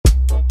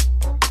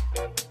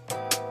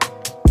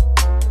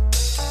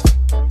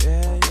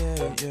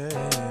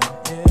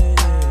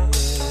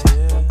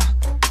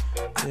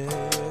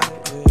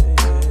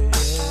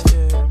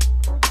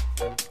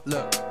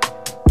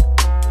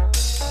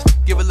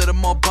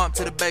bump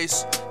to the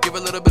bass. Give a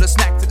little bit of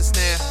snack to the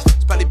snare.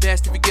 It's probably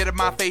best if you get in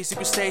my face. If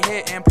you stay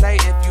here and play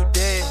if you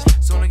dare.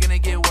 It's only gonna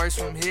get worse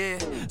from here.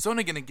 It's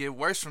only gonna get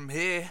worse from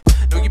here.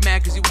 Know you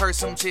mad cause you heard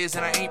some cheers.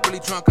 And I ain't really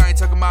drunk, I ain't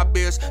talking my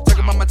beers.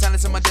 Talking about my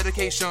talents and my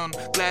dedication.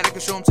 Glad I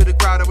could show them to the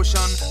crowd I was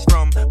shunned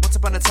from. Once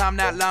upon a time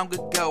not long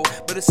ago.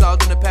 But it's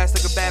all in the past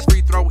like a bad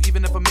free throw.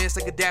 Even if I miss,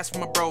 I could dash for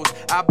my bros.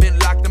 I've been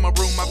locked in my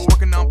room, I've been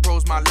working on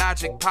pros. My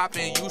logic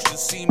popping, you should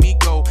see me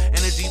go.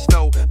 Energy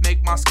flow,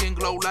 make my skin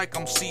glow like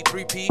I'm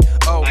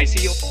C3PO. I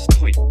see your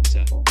point,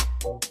 sir.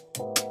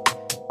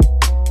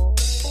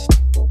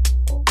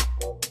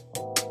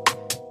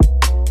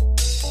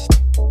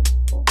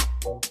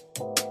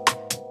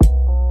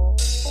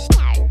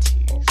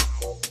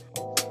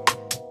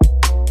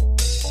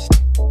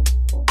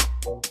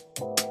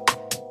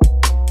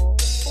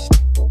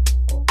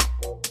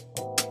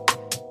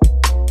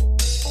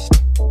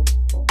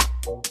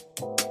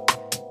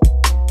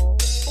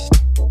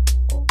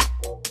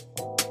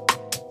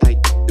 I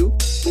do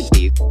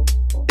believe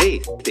they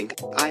think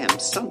I am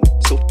some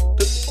sort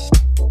of